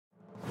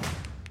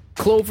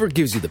Clover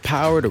gives you the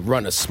power to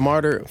run a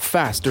smarter,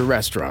 faster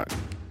restaurant.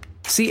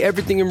 See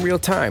everything in real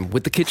time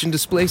with the kitchen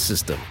display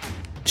system.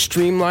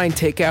 Streamline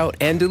takeout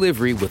and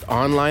delivery with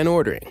online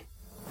ordering.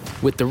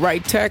 With the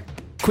right tech,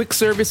 quick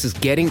service is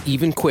getting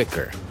even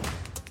quicker.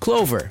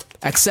 Clover,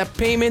 accept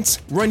payments,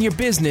 run your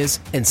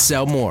business, and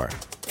sell more.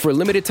 For a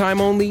limited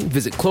time only,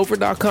 visit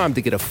Clover.com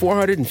to get a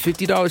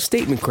 $450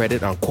 statement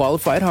credit on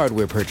qualified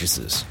hardware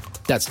purchases.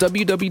 That's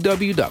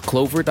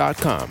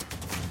www.clover.com.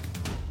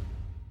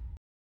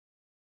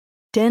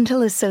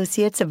 Dental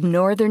Associates of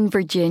Northern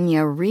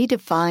Virginia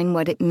redefine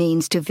what it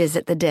means to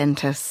visit the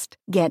dentist.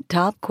 Get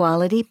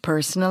top-quality,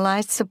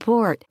 personalized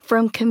support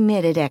from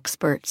committed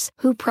experts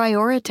who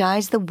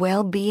prioritize the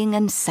well-being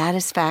and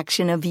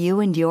satisfaction of you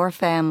and your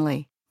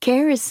family.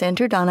 Care is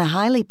centered on a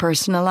highly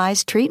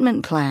personalized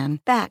treatment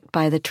plan backed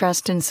by the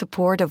trust and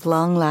support of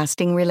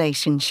long-lasting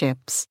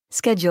relationships.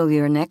 Schedule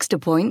your next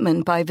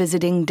appointment by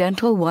visiting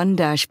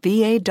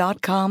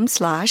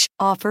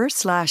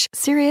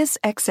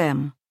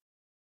dental1-va.com/offer/SiriusXM.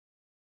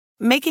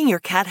 Making your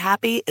cat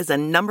happy is a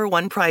number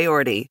one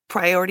priority.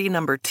 Priority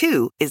number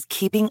two is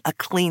keeping a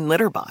clean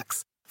litter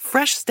box.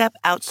 Fresh Step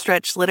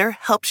Outstretched Litter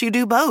helps you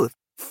do both.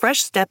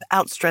 Fresh Step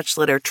Outstretched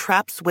Litter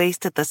traps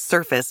waste at the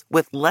surface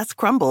with less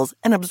crumbles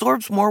and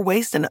absorbs more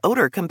waste and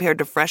odor compared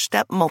to Fresh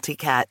Step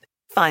Multicat.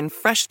 Find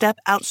Fresh Step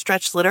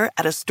Outstretched Litter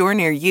at a store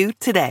near you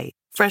today.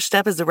 Fresh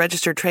Step is a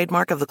registered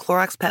trademark of the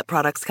Clorox Pet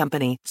Products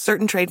Company.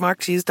 Certain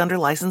trademarks used under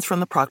license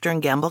from the Procter &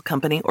 Gamble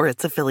Company or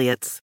its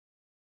affiliates.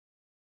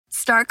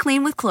 Start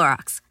clean with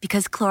Clorox,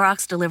 because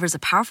Clorox delivers a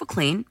powerful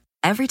clean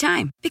every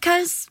time.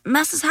 Because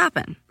messes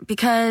happen.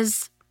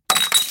 Because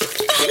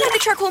the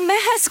charcoal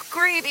mask.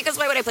 Great, because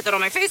why would I put that on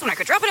my face when I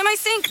could drop it in my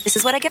sink? This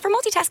is what I get for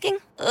multitasking.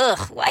 Ugh,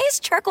 why is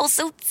charcoal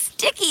so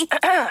sticky?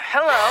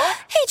 Hello?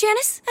 Hey,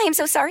 Janice. I am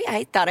so sorry.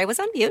 I thought I was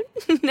on mute.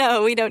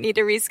 No, we don't need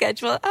to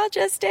reschedule. I'll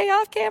just stay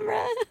off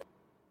camera.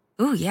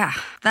 Ooh, yeah,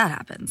 that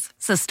happens.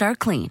 So start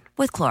clean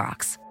with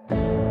Clorox.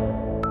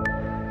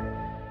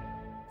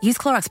 Use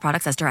Clorox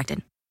products as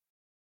directed.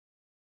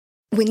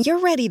 When you're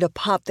ready to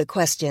pop the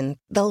question,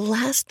 the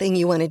last thing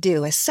you want to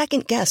do is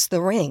second-guess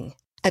the ring.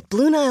 At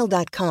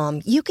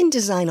BlueNile.com, you can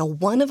design a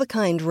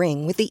one-of-a-kind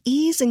ring with the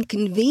ease and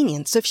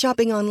convenience of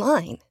shopping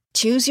online.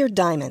 Choose your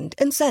diamond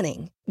and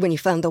setting. When you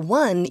find the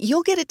one,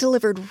 you'll get it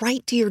delivered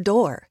right to your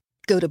door.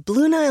 Go to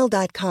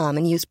BlueNile.com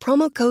and use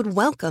promo code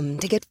WELCOME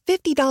to get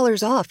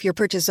 $50 off your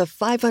purchase of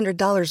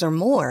 $500 or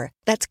more.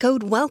 That's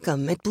code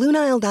WELCOME at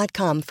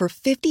BlueNile.com for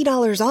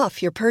 $50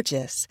 off your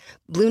purchase.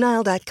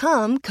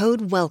 BlueNile.com,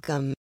 code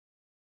WELCOME.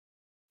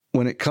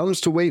 When it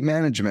comes to weight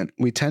management,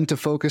 we tend to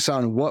focus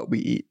on what we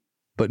eat,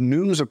 but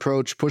Noom's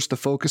approach puts the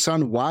focus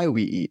on why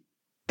we eat.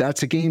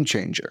 That's a game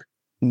changer.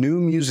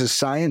 Noom uses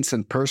science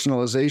and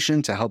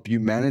personalization to help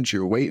you manage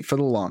your weight for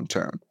the long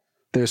term.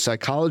 Their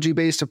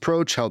psychology-based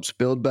approach helps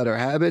build better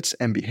habits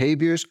and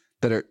behaviors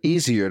that are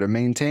easier to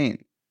maintain.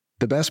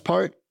 The best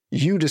part?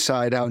 You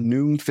decide how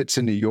Noom fits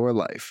into your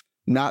life,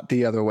 not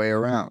the other way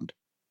around.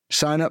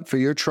 Sign up for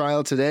your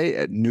trial today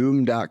at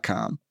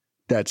Noom.com.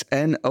 That's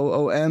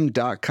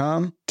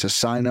Noom.com to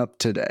sign up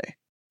today.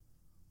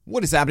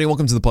 What is happening?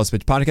 Welcome to the Plus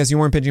Pitch Podcast, your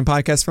morning pitching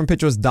podcast from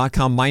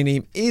pitchers.com. My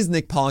name is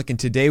Nick Pollock, and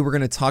today we're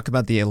going to talk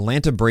about the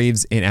Atlanta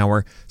Braves in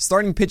our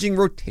starting pitching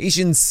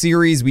rotation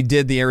series. We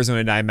did the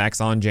Arizona Diamondbacks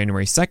on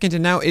January 2nd,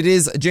 and now it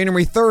is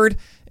January 3rd,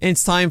 and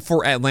it's time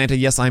for Atlanta.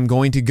 Yes, I'm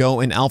going to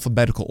go in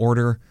alphabetical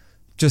order.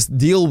 Just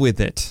deal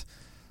with it.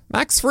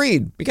 Max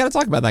Fried, we got to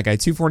talk about that guy.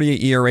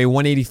 2.48 ERA,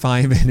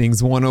 185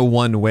 innings,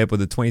 101 whip with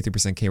a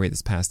 23% K rate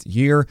this past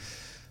year.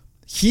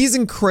 He's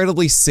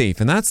incredibly safe,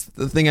 and that's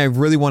the thing I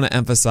really want to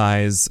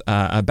emphasize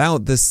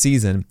about this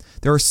season.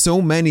 There are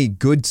so many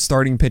good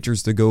starting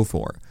pitchers to go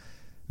for.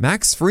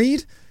 Max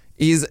Fried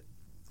is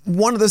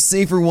one of the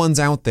safer ones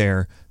out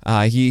there.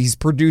 He's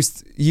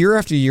produced year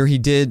after year. He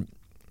did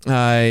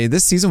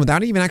this season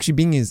without even actually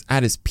being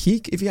at his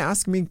peak, if you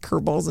ask me.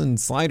 Curveballs and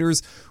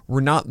sliders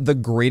were not the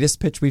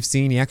greatest pitch we've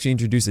seen. He actually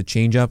introduced a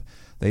changeup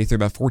that he threw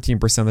about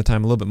 14% of the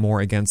time, a little bit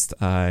more against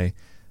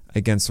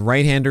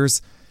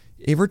right-handers.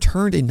 It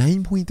returned a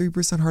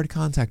 9.3% hard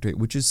contact rate,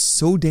 which is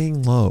so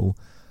dang low.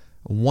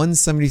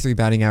 173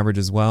 batting average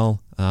as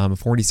well, a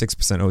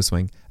 46%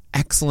 O-swing.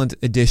 Excellent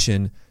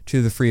addition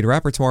to the Fried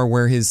repertoire,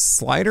 where his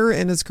slider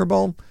and his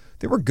curveball,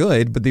 they were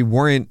good, but they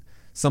weren't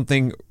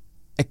something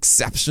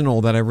exceptional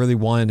that I really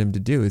wanted him to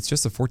do. It's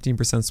just a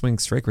 14% swing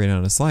strike rate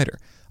on a slider.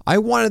 I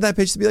wanted that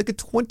pitch to be like a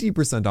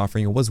 20%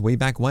 offering. It was way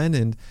back when,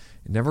 and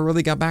it never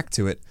really got back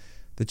to it.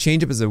 The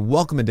changeup is a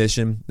welcome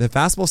addition. The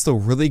fastball is still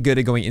really good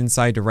at going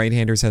inside to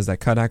right-handers, has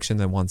that cut action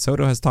that Juan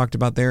Soto has talked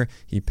about there.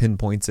 He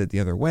pinpoints it the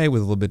other way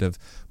with a little bit of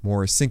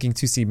more sinking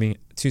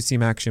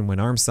two-seam action when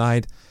arm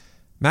side.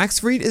 Max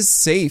Fried is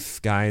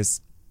safe,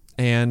 guys.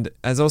 And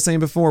as I was saying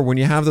before, when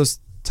you have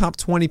those top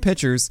 20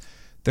 pitchers,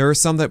 there are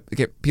some that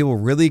get people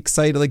really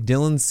excited, like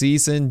Dylan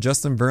Cease,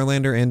 Justin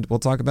Verlander, and we'll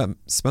talk about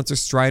Spencer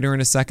Strider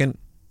in a second.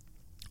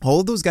 All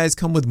of those guys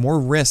come with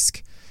more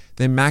risk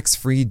than Max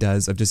Fried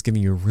does of just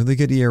giving you a really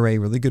good ERA,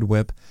 really good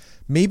whip.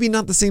 Maybe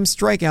not the same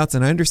strikeouts,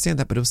 and I understand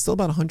that, but it was still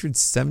about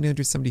 170,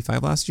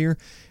 175 last year.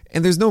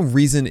 And there's no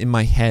reason in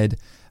my head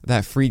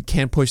that Fried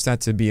can't push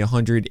that to be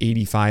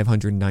 185,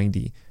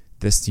 190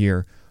 this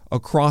year.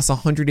 Across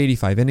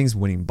 185 innings,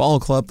 winning ball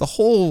club, the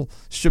whole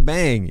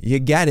shebang. You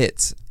get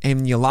it.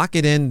 And you lock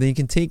it in, then you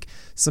can take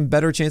some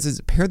better chances.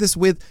 Pair this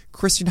with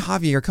Christian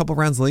Javier a couple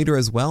rounds later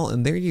as well,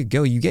 and there you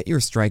go. You get your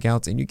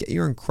strikeouts, and you get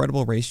your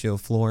incredible ratio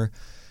floor.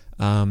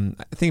 I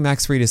think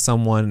Max Fried is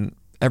someone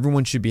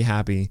everyone should be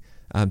happy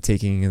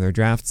taking in their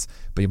drafts,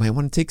 but you might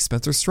want to take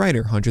Spencer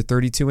Strider,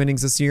 132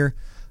 innings this year,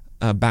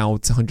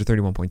 about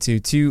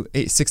 131.2,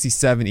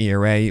 2.67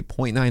 ERA,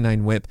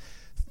 0.99 whip,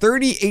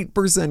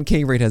 38%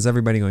 K rate, has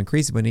everybody going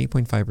crazy, but an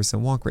 8.5%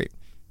 walk rate.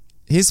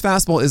 His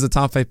fastball is a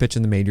top 5 pitch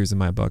in the majors in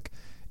my book.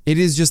 It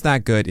is just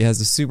that good. It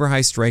has a super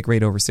high strike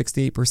rate, over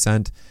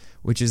 68%,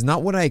 which is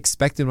not what I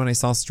expected when I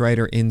saw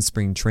Strider in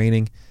spring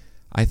training.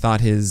 I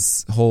thought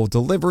his whole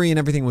delivery and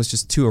everything was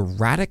just too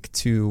erratic,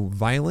 too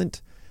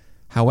violent.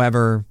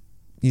 However,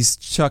 he's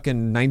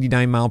chucking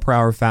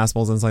 99-mile-per-hour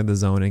fastballs inside the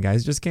zone, and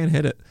guys just can't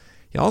hit it.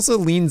 He also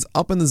leans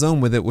up in the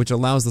zone with it, which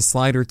allows the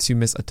slider to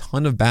miss a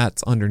ton of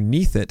bats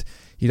underneath it.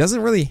 He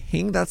doesn't really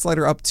hang that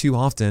slider up too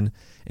often,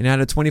 and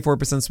had a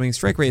 24% swing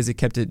strike rate as it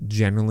kept it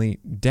generally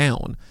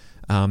down.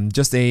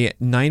 Just a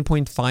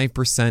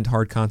 9.5%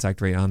 hard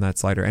contact rate on that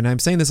slider. And I'm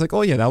saying this like,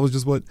 oh yeah, that was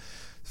just what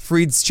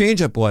Fried's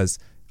changeup was.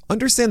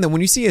 Understand that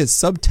when you see a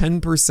sub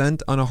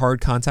 10% on a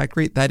hard contact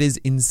rate, that is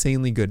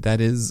insanely good. That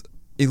is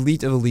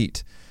elite of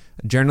elite.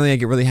 Generally, I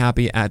get really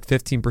happy at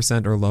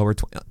 15% or lower,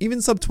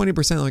 even sub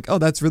 20%, like, oh,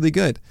 that's really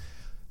good.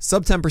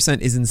 Sub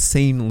 10% is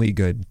insanely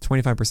good.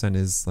 25%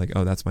 is like,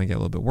 oh, that's when I get a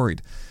little bit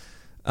worried.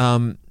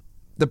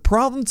 The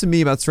problem to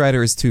me about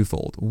Strider is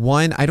twofold.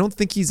 One, I don't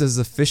think he's as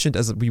efficient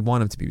as we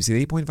want him to be. We see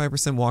the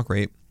 8.5% walk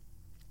rate,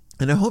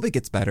 and I hope it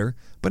gets better,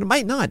 but it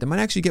might not. It might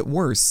actually get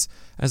worse,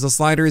 as the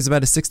slider is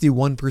about a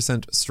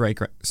 61%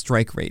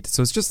 strike rate.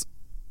 So it's just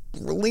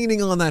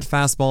leaning on that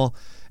fastball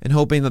and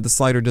hoping that the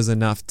slider does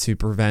enough to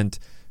prevent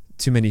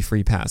too many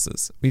free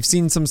passes. We've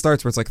seen some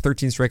starts where it's like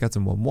 13 strikeouts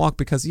and 1 walk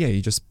because, yeah,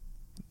 he just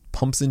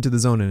pumps into the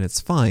zone and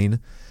it's fine.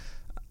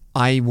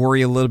 I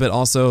worry a little bit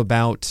also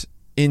about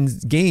in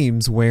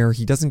games where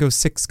he doesn't go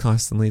 6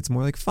 constantly. It's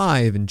more like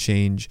 5 and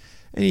change.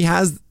 And he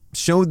has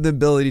showed the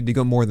ability to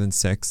go more than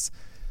 6.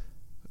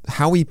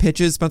 How he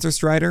pitches, Spencer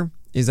Strider,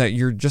 is that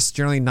you're just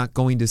generally not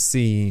going to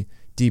see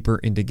deeper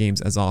into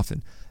games as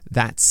often.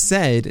 That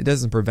said, it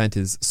doesn't prevent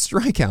his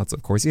strikeouts,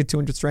 of course. He had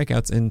 200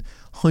 strikeouts in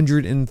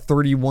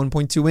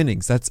 131.2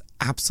 innings. That's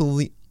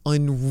absolutely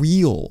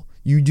unreal.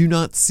 You do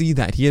not see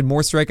that. He had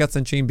more strikeouts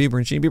than Shane Bieber,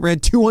 and Shane Bieber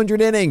had 200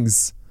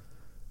 innings.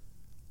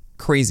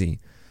 Crazy.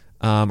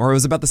 Or it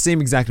was about the same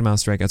exact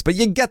amount of strikeouts, but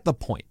you get the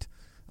point.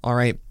 All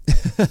right.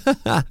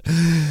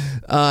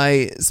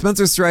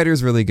 Spencer Strider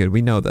is really good.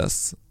 We know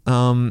this.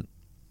 I'm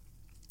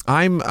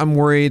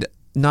worried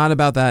not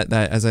about that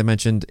as I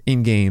mentioned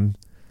in game,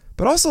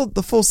 but also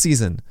the full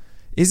season.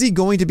 Is he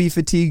going to be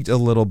fatigued a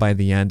little by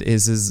the end?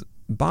 Is his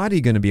body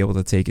going to be able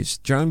to take it?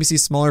 Generally, we see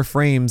smaller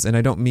frames, and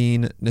I don't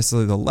mean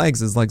necessarily the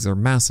legs. His legs are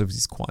massive.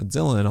 He's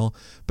quadzilla and all,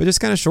 but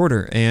just kind of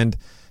shorter. And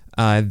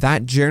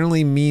that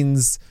generally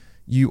means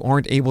you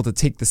aren't able to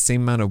take the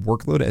same amount of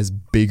workload as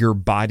bigger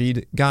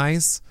bodied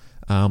guys,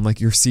 like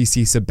your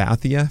CC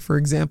Sabathia, for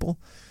example,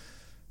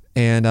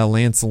 and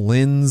Lance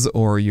Lynn's,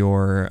 or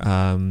your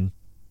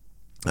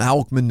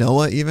Alek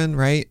Manoah even,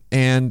 right?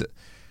 And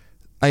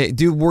I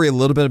do worry a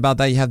little bit about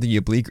that. You have the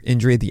oblique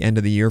injury at the end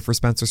of the year for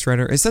Spencer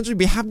Strider. Essentially,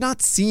 we have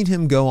not seen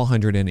him go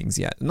 100 innings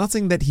yet. I'm not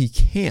saying that he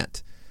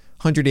can't.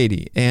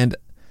 180. And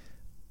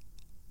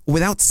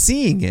without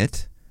seeing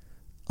it,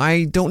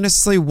 I don't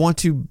necessarily want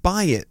to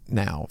buy it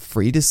now.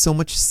 Fried is so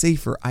much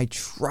safer. I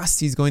trust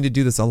he's going to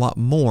do this a lot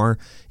more.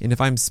 And if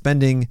I'm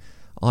spending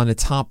on a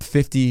top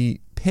 50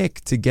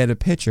 pick to get a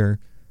pitcher,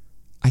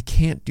 I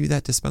can't do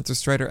that to Spencer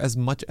Strider as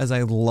much as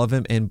I love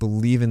him and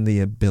believe in the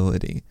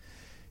ability.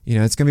 You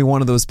know, it's going to be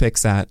one of those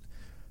picks that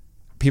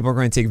people are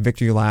going to take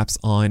victory laps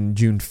on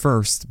June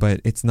 1st,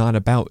 but it's not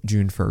about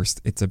June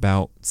 1st. It's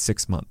about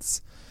 6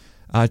 months.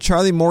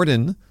 Charlie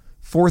Morton,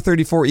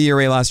 4.34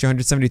 ERA last year,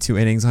 172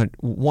 innings,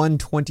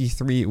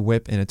 123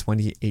 whip, and a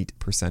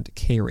 28%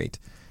 K rate.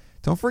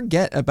 Don't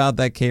forget about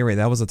that K rate.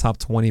 That was a top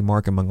 20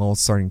 mark among all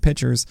starting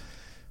pitchers.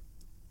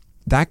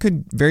 That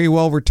could very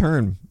well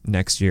return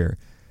next year.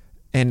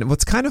 And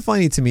what's kind of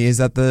funny to me is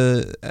that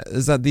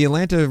the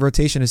Atlanta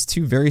rotation is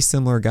 2 very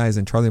similar guys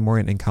in Charlie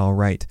Morton and Kyle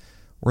Wright,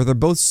 where they're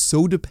both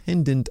so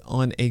dependent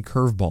on a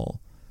curveball.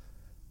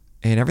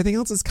 And everything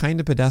else is kind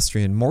of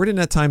pedestrian. Morton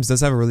at times does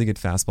have a really good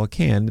fastball,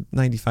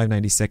 95,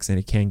 96, and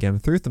it can get him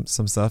through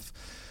some stuff.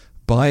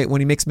 But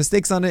when he makes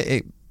mistakes on it,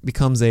 it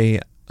becomes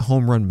a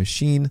home run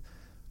machine.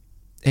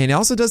 And it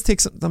also does take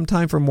some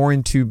time for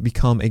Morton to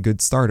become a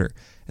good starter.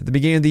 At the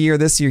beginning of the year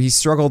this year, he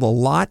struggled a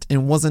lot,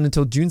 and it wasn't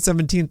until June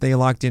 17th they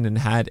locked in and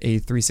had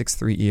a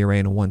 3.63 ERA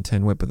and a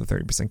 1.10 whip with a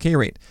 30% K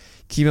rate.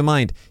 Keep in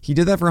mind, he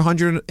did that for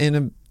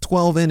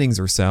 112 innings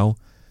or so,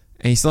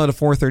 and he still had a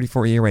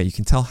 4.34 ERA. You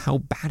can tell how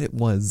bad it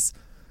was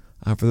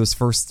for those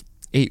first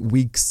 8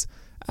 weeks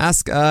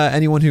Ask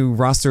anyone who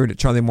rostered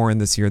Charlie Morton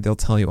this year. They'll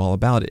tell you all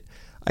about it.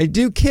 I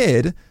do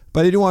kid,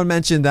 but I do want to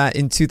mention that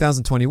in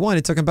 2021,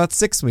 it took him about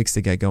 6 weeks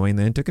to get going.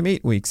 Then it took him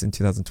 8 weeks in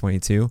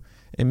 2022.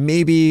 And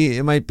maybe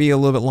it might be a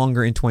little bit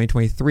longer in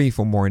 2023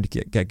 for Morton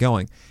to get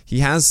going. He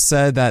has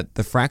said that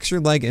the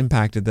fractured leg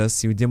impacted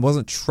this. He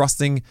wasn't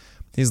trusting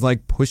his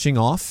leg pushing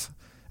off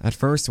at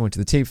first. He went to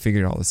the tape,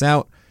 figured all this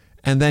out.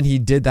 And then he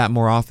did that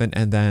more often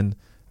and then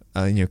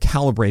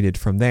calibrated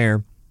from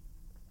there.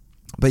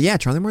 But yeah,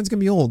 Charlie Morton's going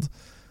to be old.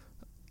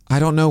 I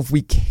don't know if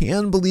we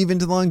can believe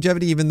into the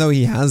longevity, even though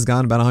he has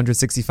gone about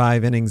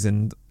 165 innings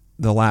in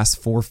the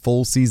last 4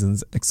 full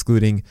seasons,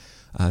 excluding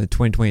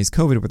 2020's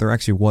COVID, where there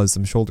actually was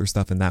some shoulder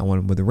stuff in that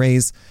one with the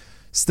Rays.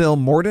 Still,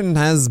 Morton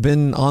has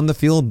been on the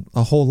field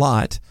a whole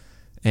lot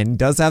and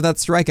does have that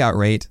strikeout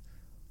rate.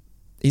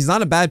 He's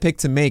not a bad pick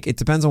to make. It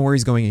depends on where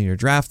he's going in your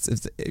drafts.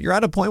 If you're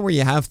at a point where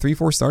you have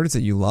 3-4 starters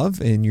that you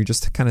love and you're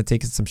just kind of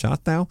taking some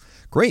shots now,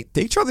 great.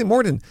 Take Charlie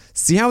Morton.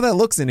 See how that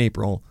looks in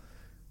April.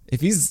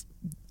 If he's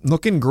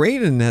looking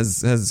great and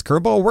has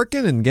curveball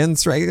working and getting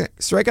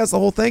strikeouts the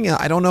whole thing,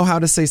 I don't know how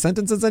to say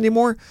sentences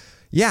anymore.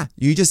 Yeah,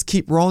 you just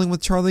keep rolling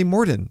with Charlie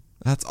Morton.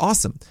 That's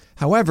awesome.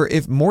 However,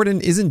 if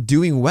Morton isn't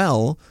doing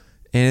well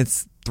and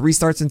it's 3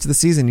 starts into the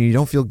season and you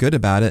don't feel good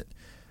about it,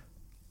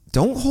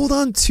 don't hold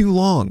on too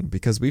long,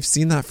 because we've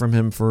seen that from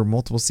him for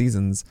multiple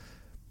seasons.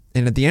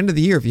 And at the end of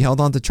the year, if you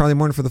held on to Charlie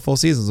Morton for the full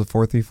season, it was a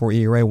 4.34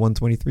 ERA,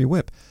 123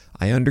 whip.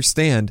 I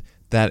understand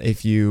that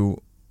if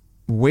you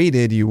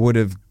waited, you would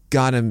have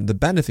got him the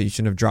benefit. You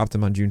shouldn't have dropped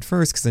him on June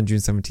 1st, because then June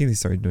 17th he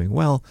started doing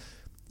well.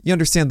 You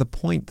understand the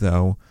point,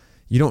 though.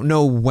 You don't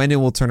know when it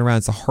will turn around.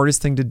 It's the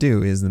hardest thing to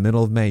do is in the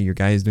middle of May. Your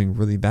guy is doing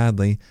really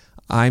badly.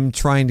 I'm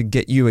trying to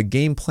get you a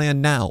game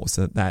plan now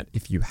so that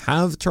if you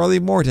have Charlie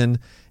Morton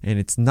and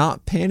it's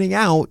not panning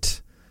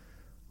out,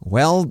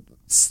 well,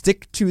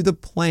 stick to the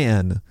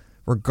plan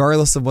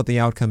regardless of what the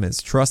outcome is.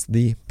 Trust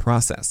the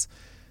process.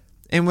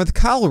 And with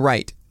Kyle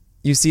Wright,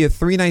 you see a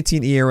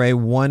 3.19 ERA,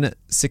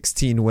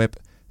 1.16 whip,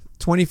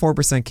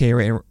 24% K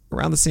rate,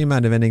 around the same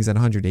amount of innings at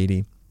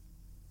 180.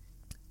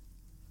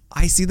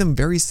 I see them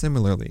very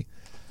similarly.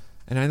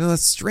 And I know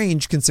that's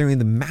strange considering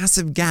the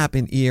massive gap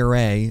in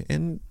ERA,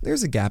 and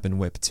there's a gap in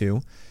whip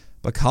too.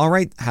 But Kyle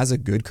Wright has a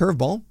good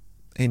curveball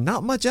and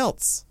not much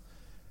else.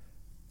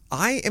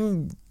 I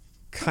am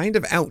kind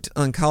of out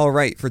on Kyle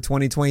Wright for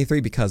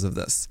 2023 because of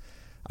this.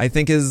 I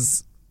think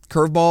his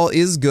curveball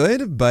is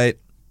good, but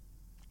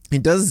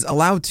it does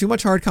allow too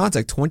much hard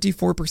contact,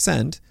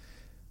 24%,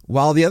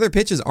 while the other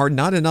pitches are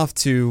not enough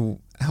to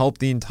help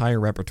the entire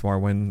repertoire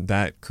when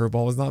that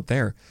curveball is not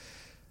there.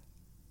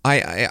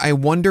 I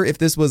wonder if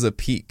this was a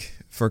peak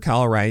for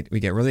Kyle Wright. We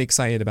get really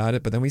excited about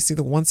it, but then we see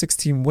the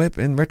 116 whip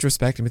in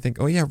retrospect and we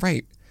think, oh yeah,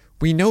 right.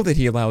 We know that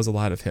he allows a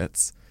lot of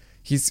hits.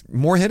 He's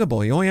more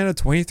hittable. He only had a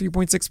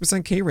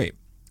 23.6% K rate.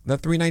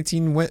 That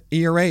 3.19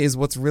 ERA is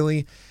what's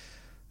really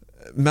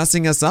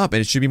messing us up,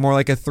 and it should be more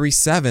like a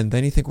 3.7.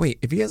 Then you think, wait,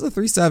 if he has a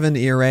 3.7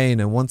 ERA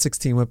and a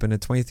 116 whip and a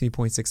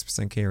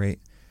 23.6% K rate,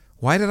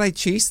 why did I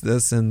chase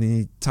this in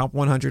the top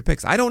 100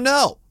 picks? I don't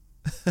know.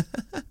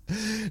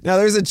 Now,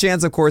 there's a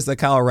chance, of course, that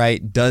Kyle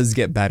Wright does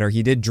get better.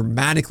 He did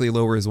dramatically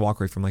lower his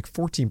walk rate from like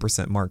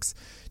 14% marks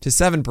to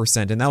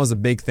 7%, and that was a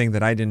big thing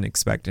that I didn't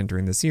expect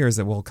entering this year, is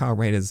that, well, Kyle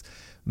Wright has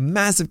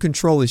massive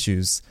control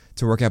issues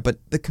to work out, but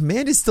the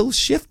command is still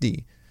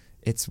shifty.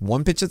 It's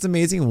one pitch that's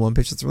amazing and one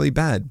pitch that's really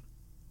bad.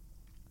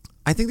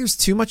 I think there's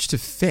too much to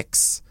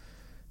fix,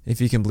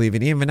 if you can believe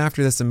it. Even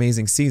after this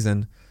amazing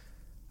season,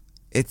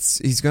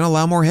 he's going to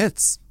allow more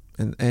hits,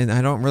 and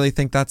I don't really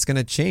think that's going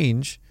to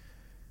change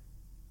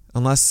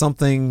unless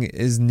something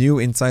is new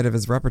inside of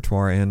his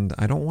repertoire, and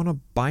I don't want to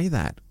buy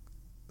that.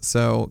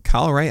 So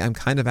Kyle Wright, I'm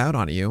kind of out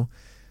on you.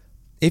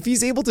 If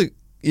you're able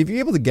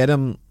to get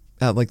him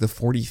at like the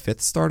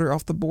 45th starter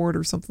off the board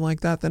or something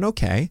like that, then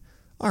okay.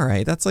 All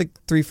right, that's like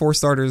 3-4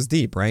 starters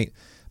deep, right?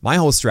 My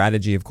whole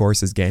strategy, of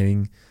course, is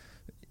getting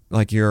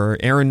like your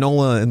Aaron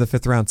Nola in the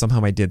 5th round.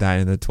 Somehow I did that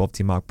in the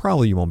 12-team mock.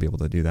 Probably you won't be able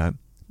to do that.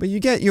 But you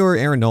get your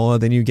Aaron Nola,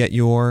 then you get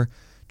your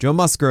Joe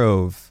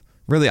Musgrove.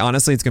 Really,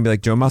 honestly, it's going to be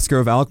like Joe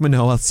Musgrove, Alek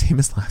Manoah, same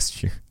as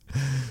last year.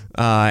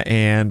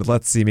 And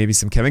let's see, maybe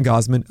some Kevin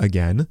Gausman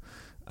again.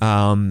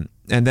 And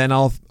then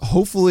I'll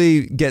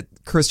hopefully get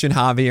Christian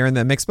Javier in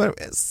that mix,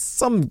 but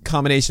some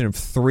combination of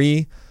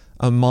 3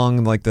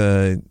 among like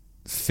the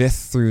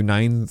 5th through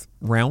 9th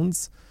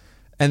rounds.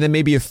 And then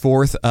maybe a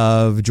 4th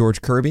of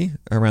George Kirby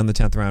around the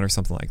 10th round or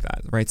something like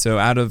that, right? So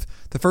out of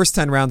the first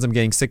 10 rounds, I'm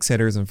getting 6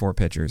 hitters and 4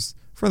 pitchers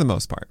for the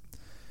most part.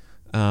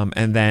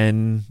 And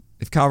then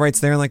if Kyle Wright's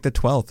there in like the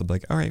 12th, I'm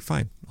like, all right,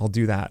 fine, I'll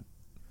do that.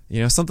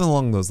 You know, something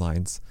along those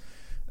lines.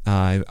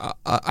 I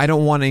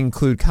don't want to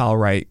include Kyle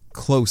Wright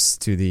close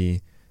to the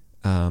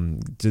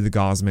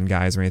Gausman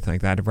guys or anything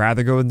like that. I'd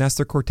rather go with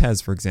Nestor Cortez,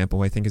 for example,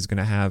 who I think is going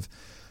to have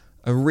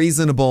a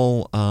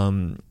reasonable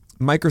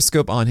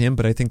microscope on him,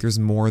 but I think there's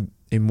more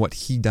in what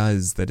he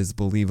does that is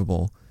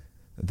believable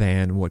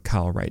than what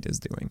Kyle Wright is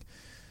doing.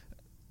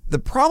 The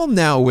problem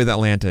now with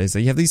Atlanta is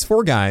that you have these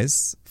 4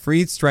 guys,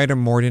 Fried, Strider,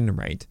 Morton, and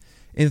Wright,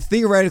 And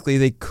theoretically,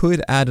 they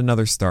could add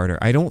another starter.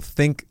 I don't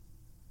think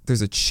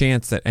there's a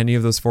chance that any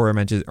of those four I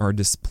mentioned are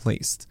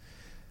displaced.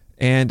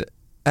 And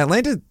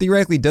Atlanta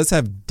theoretically does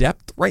have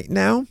depth right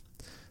now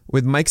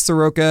with Mike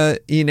Soroka,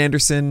 Ian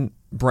Anderson,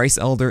 Bryce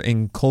Elder,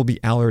 and Colby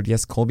Allard.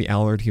 Yes, Colby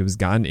Allard, he was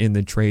gotten in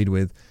the trade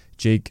with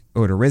Jake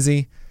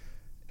Odorizzi.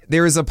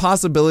 There is a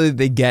possibility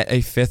they get a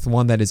fifth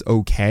one that is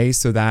okay,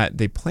 so that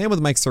they plan with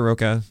Mike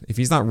Soroka. If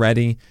he's not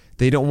ready,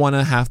 they don't want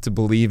to have to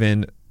believe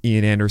in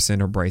Ian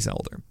Anderson or Bryce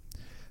Elder.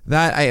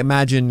 That, I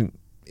imagine,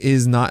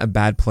 is not a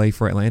bad play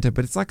for Atlanta,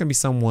 but it's not going to be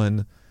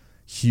someone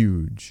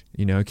huge.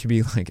 You know, it could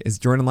be like, is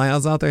Jordan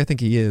Lyles out there? I think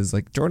he is,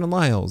 like Jordan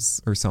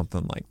Lyles or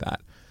something like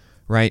that,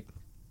 right?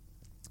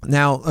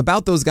 Now,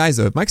 about those guys,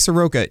 though, if Mike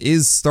Soroka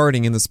is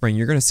starting in the spring,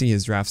 you're going to see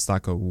his draft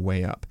stock go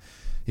way up.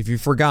 If you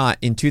forgot,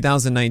 in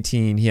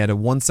 2019, he had a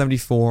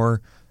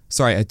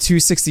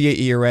 2.68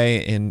 ERA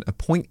and a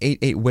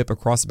 .88 whip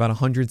across about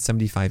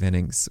 175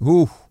 innings.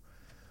 Ooh.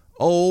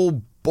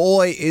 Oh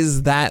boy,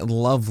 is that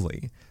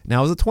lovely. Now,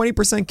 it was a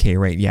 20% K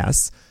rate,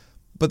 yes,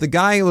 but the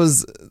guy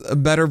was a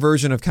better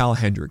version of Kyle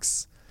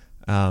Hendricks.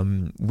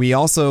 We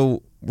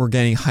also were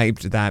getting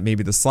hyped that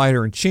maybe the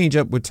slider and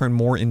changeup would turn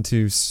more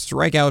into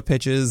strikeout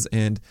pitches,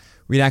 and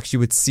we actually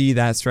would see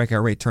that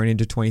strikeout rate turn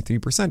into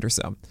 23% or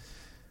so.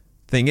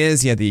 Thing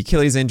is, he had the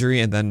Achilles injury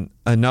and then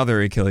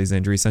another Achilles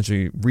injury,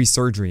 essentially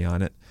resurgery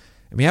on it,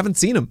 and we haven't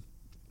seen him.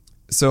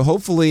 So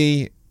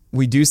hopefully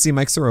we do see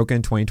Mike Soroka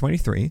in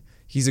 2023.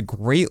 He's a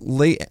great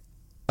late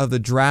of the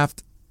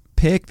draft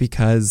pick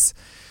because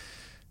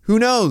who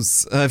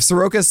knows? If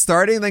Soroka's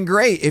starting, then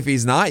great. If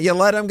he's not, you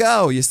let him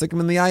go. You stick him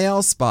in the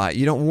IL spot.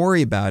 You don't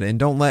worry about it, and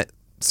don't let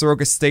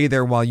Soroka stay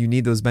there while you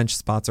need those bench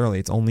spots early.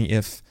 It's only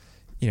if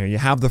you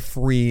have the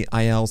free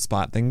IL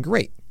spot, then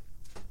great.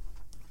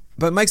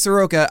 But Mike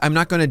Soroka, I'm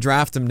not going to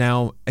draft him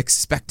now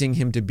expecting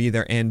him to be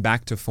there and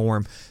back to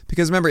form.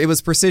 Because remember, it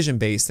was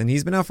precision-based, and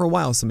he's been out for a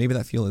while, so maybe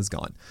that feel is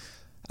gone.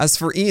 As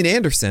for Ian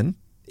Anderson,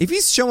 if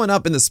he's showing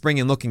up in the spring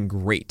and looking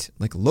great,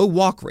 like low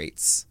walk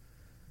rates,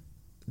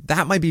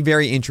 that might be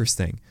very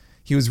interesting.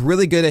 He was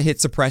really good at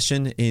hit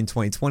suppression in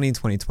 2020 and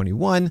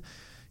 2021.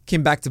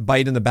 Came back to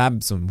bite in the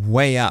Babson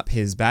way up.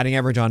 His batting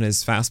average on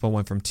his fastball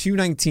went from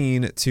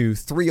 219 to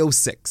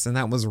 306, and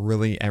that was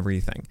really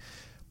everything.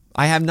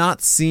 I have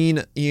not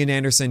seen Ian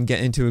Anderson get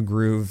into a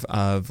groove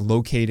of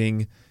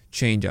locating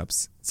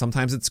changeups.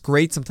 Sometimes it's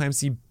great,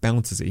 sometimes he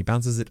bounces it. He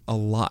bounces it a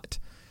lot.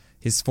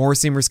 His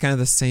four-seamer is kind of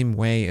the same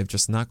way of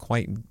just not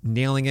quite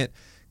nailing it.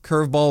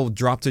 Curveball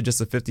dropped to just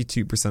a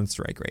 52%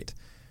 strike rate.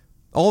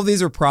 All of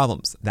these are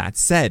problems. That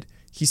said,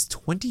 he's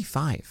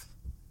 25.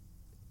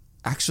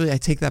 Actually, I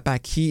take that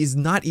back. He is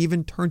not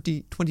even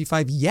turned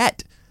 25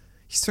 yet.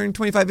 He's turning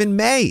 25 in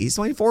May. He's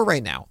 24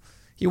 right now.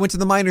 He went to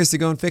the minors to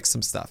go and fix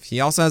some stuff. He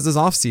also has his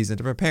offseason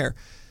to prepare.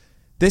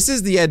 This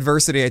is the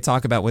adversity I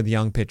talk about with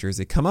young pitchers.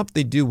 They come up,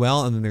 they do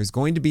well, and then there's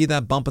going to be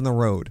that bump in the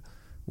road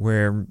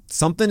where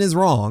something is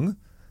wrong.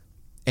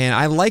 And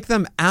I like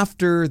them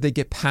after they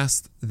get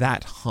past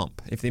that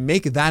hump. If they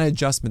make that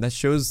adjustment, that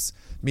shows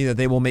me that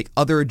they will make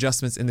other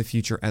adjustments in the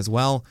future as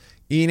well.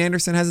 Ian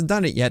Anderson hasn't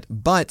done it yet,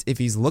 but if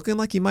he's looking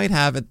like he might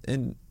have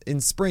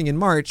in spring, in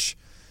March,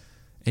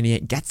 and he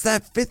gets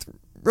that fifth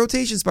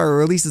rotation spot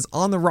or at least is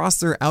on the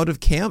roster out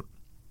of camp,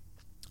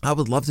 I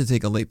would love to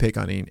take a late pick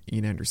on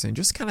Ian Anderson.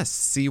 Just kind of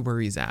see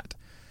where he's at.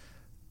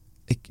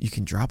 You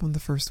can drop him the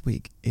first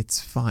week.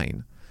 It's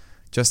fine.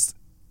 Just,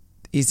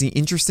 is he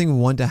interesting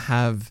one to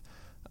have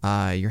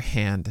your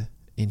hand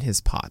in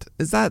his pot?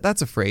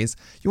 That's a phrase.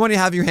 You want to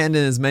have your hand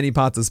in as many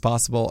pots as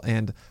possible,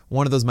 and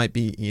one of those might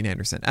be Ian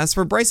Anderson. As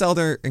for Bryce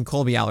Elder and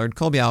Colby Allard,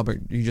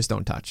 you just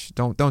don't touch.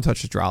 Don't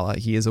touch Estrella.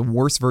 He is a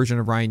worse version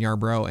of Ryan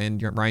Yarbrough,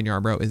 and Ryan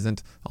Yarbrough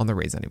isn't on the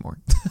Rays anymore.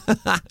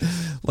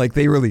 Like,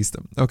 they released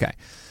him. Okay.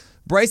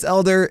 Bryce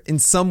Elder, in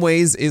some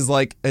ways, is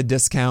like a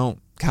discount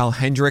Kyle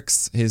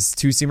Hendricks. His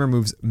two-seamer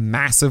moves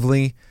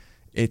massively.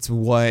 It's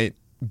what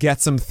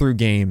gets him through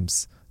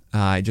games.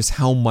 Just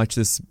how much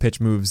this pitch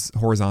moves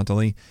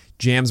horizontally.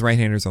 Jams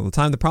right-handers all the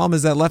time. The problem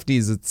is that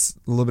lefties, it's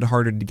a little bit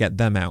harder to get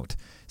them out.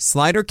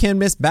 Slider can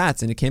miss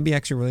bats, and it can be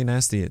actually really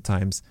nasty at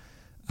times.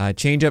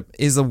 Changeup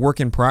is a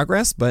work in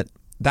progress, but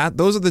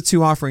those are the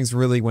two offerings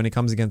really when it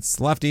comes against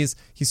lefties.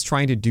 He's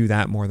trying to do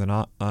that more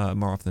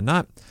often than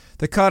not.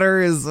 The cutter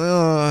is,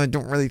 I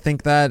don't really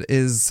think that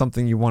is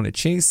something you want to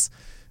chase.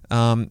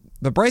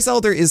 But Bryce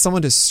Elder is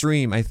someone to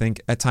stream, I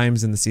think, at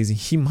times in the season.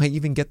 He might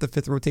even get the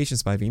fifth rotation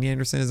spot. If Ian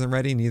Anderson isn't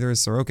ready, neither is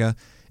Soroka.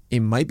 It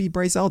might be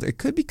Bryce Elder. It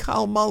could be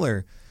Kyle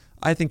Muller.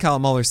 I think Kyle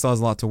Muller still has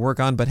a lot to work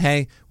on, but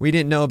hey, we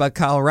didn't know about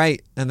Kyle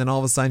Wright, and then all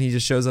of a sudden he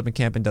just shows up in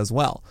camp and does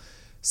well.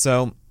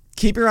 So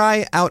keep your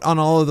eye out on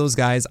all of those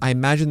guys. I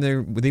imagine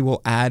they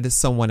will add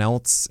someone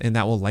else, and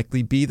that will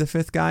likely be the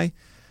fifth guy.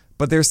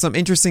 But there's some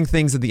interesting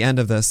things at the end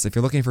of this. If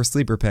you're looking for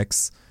sleeper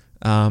picks,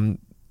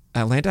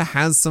 Atlanta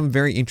has some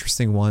very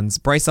interesting ones.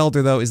 Bryce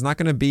Elder, though, is not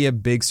going to be a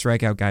big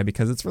strikeout guy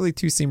because it's really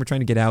two-seamer trying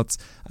to get outs.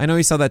 I know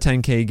he saw that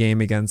 10K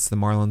game against the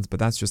Marlins, but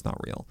that's just not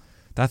real.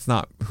 That's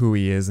not who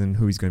he is and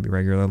who he's going to be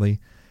regularly.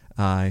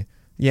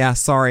 Yeah,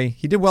 sorry.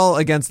 He did well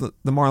against the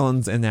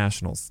Marlins and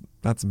Nationals.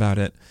 That's about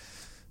it.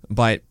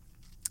 But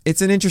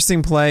it's an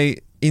interesting play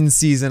in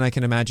season. I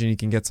can imagine you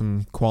can get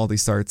some quality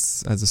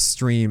starts as a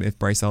stream if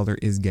Bryce Elder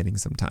is getting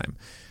some time.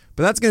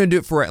 But that's going to do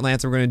it for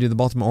Atlanta. We're going to do the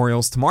Baltimore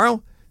Orioles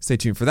tomorrow. Stay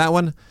tuned for that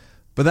one.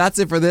 But that's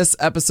it for this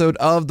episode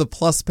of the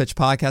Plus Pitch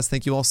Podcast.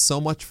 Thank you all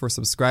so much for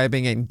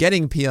subscribing and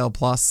getting PL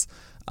Plus.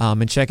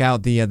 And check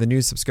out the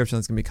new subscription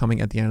that's going to be coming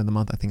at the end of the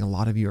month. I think a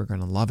lot of you are going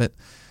to love it.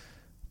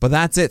 But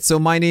that's it. So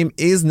my name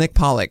is Nick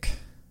Pollock.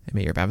 And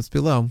may your BABIPs be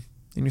low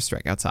and your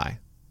strikeouts high.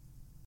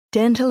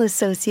 Dental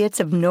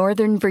Associates of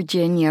Northern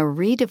Virginia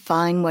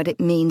redefine what it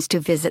means to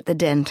visit the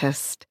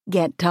dentist.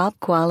 Get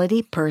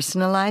top-quality,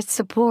 personalized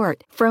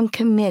support from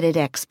committed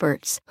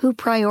experts who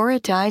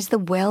prioritize the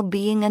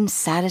well-being and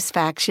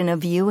satisfaction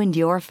of you and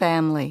your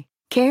family.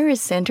 Care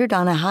is centered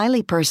on a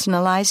highly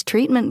personalized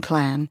treatment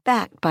plan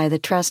backed by the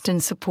trust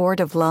and support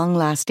of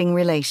long-lasting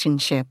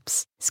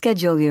relationships.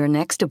 Schedule your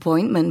next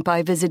appointment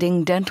by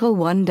visiting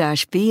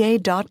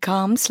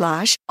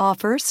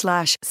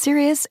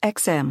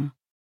dental1-va.com/offer/SiriusXM.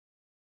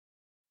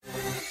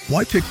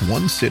 Why pick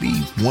one city,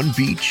 one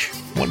beach,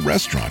 one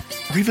restaurant,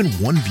 or even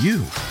one view?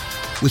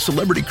 With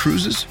Celebrity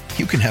Cruises,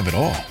 you can have it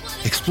all.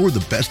 Explore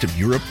the best of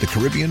Europe, the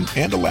Caribbean,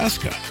 and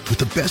Alaska with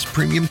the best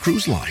premium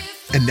cruise line.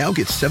 And now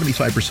get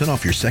 75%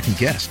 off your second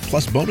guest,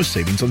 plus bonus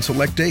savings on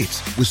select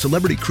dates with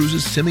Celebrity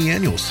Cruises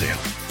semi-annual sale.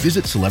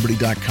 Visit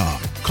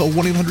Celebrity.com, call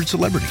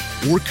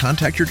 1-800-CELEBRITY, or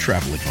contact your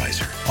travel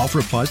advisor. Offer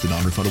applies to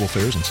non-refundable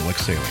fares and select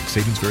sailing.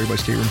 Savings vary by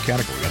stateroom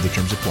category. Other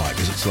terms apply.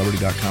 Visit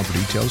Celebrity.com for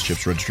details.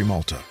 Ships Registry,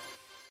 Malta.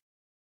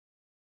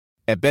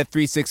 At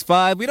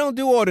Bet365, we don't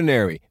do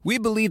ordinary. We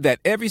believe that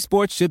every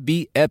sport should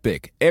be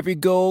epic. Every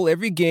goal,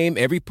 every game,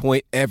 every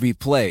point, every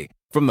play.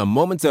 From the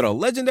moments that are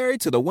legendary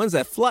to the ones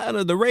that fly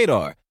under the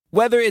radar.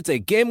 Whether it's a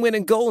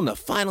game-winning goal in the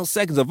final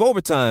seconds of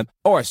overtime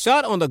or a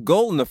shot on the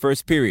goal in the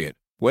first period.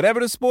 Whatever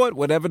the sport,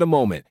 whatever the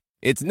moment.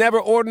 It's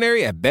never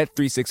ordinary at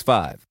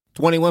Bet365.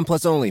 21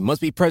 plus only.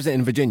 Must be present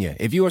in Virginia.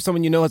 If you or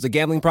someone you know has a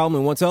gambling problem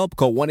and wants help,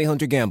 call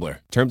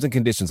 1-800-GAMBLER. Terms and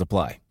conditions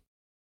apply.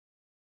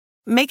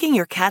 Making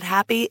your cat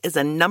happy is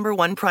a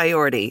 #1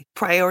 priority.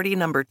 Priority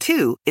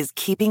 #2 is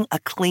keeping a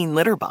clean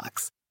litter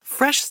box.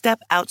 Fresh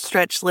Step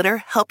Outstretch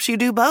Litter helps you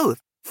do both.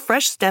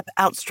 Fresh Step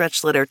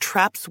Outstretch Litter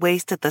traps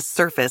waste at the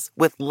surface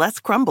with less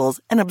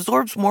crumbles and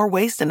absorbs more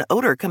waste and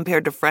odor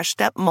compared to Fresh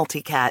Step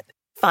Multicat.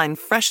 Find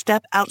Fresh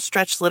Step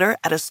Outstretch Litter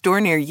at a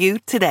store near you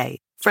today.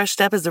 Fresh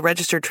Step is a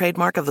registered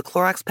trademark of the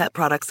Clorox Pet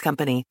Products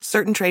Company.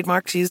 Certain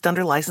trademarks used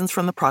under license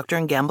from the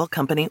Procter & Gamble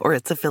Company or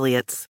its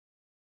affiliates.